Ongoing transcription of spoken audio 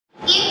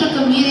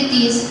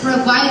communities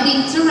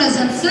providing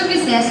tourism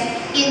services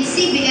in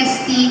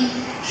CBST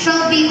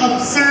shall be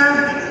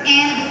observed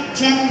and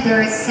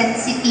gender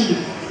sensitive.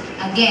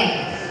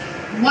 Again,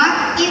 what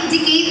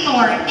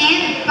indicator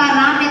and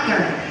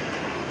parameter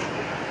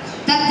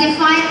that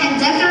define and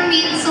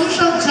determine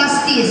social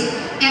justice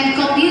and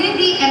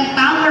community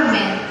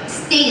empowerment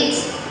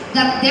states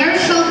that there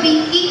shall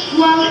be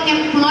equal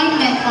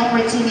employment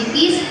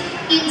opportunities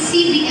in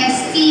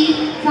CBST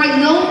for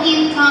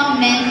low-income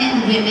men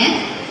and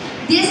women,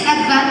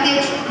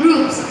 disadvantaged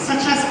groups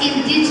such as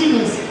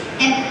indigenous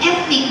and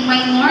ethnic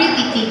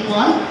minority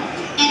people,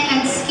 and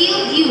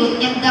unskilled youth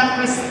in the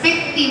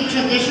respective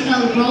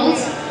traditional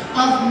roles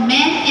of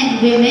men and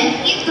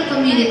women in the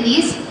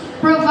communities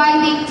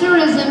providing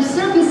tourism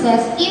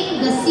services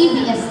in the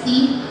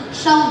CBST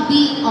shall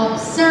be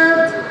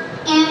observed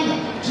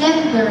and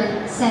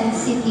gender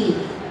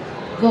sensitive.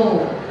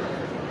 Go.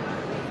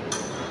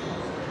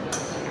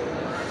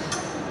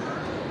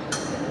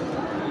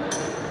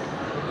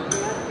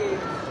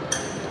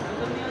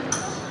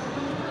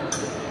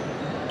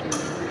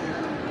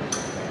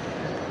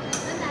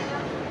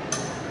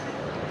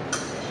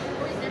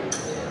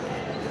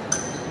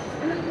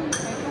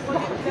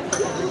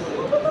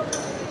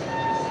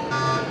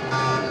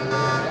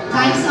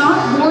 Time's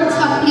up. Boards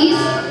up,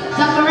 please.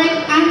 The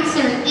correct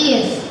answer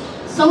is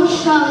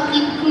social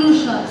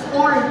inclusion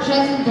or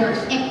gender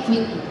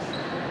equity.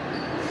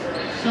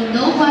 So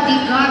nobody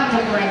got the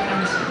correct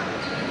answer.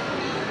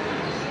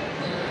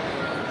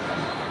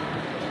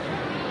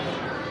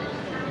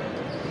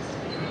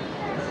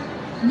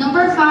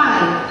 Number 5.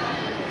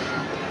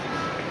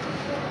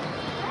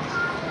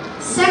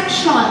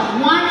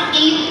 Section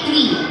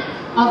 183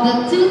 of the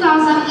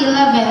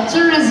 2011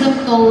 Tourism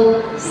Code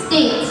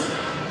states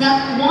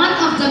that one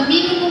of the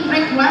minimum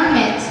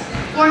requirements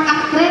for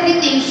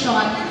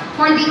accreditation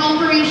for the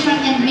operation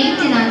and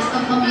maintenance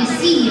of a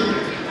museum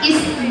is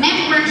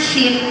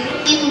membership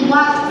in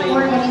what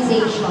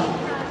organization?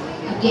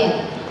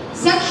 Again,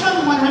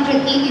 Section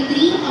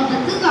 183 of the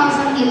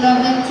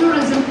 2011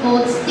 Tourism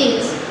Code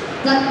states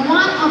that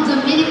one of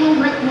the minimum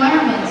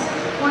requirements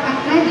for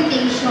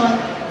accreditation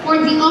for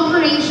the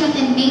operation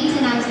and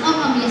maintenance of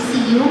a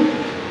museum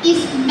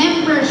is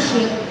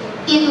membership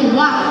in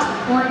what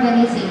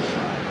organization?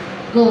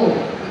 Go.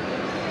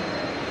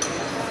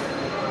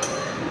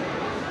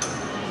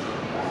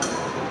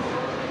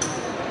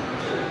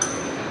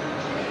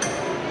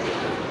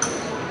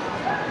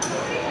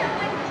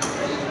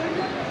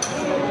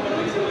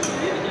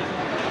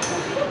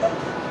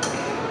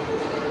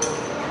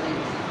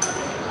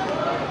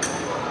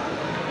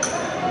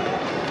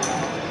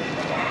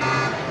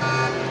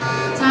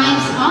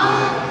 Time's up.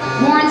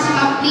 Boards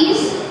up,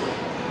 please.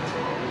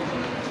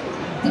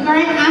 The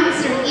correct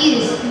answer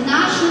is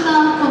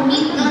National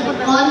Committee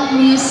on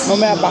Museums.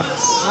 Mamaya pa.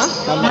 Ha?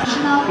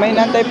 May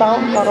nantay pa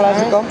ako sa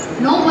klase ko.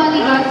 Nobody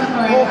got the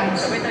correct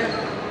answer.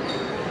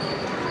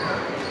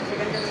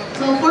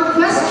 So for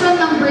question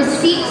number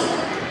 6,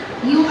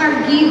 you are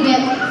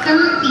given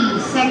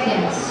 30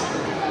 seconds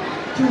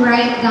to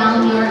write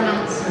down your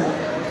answer.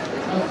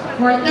 So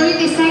for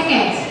 30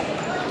 seconds,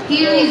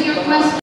 here is your question.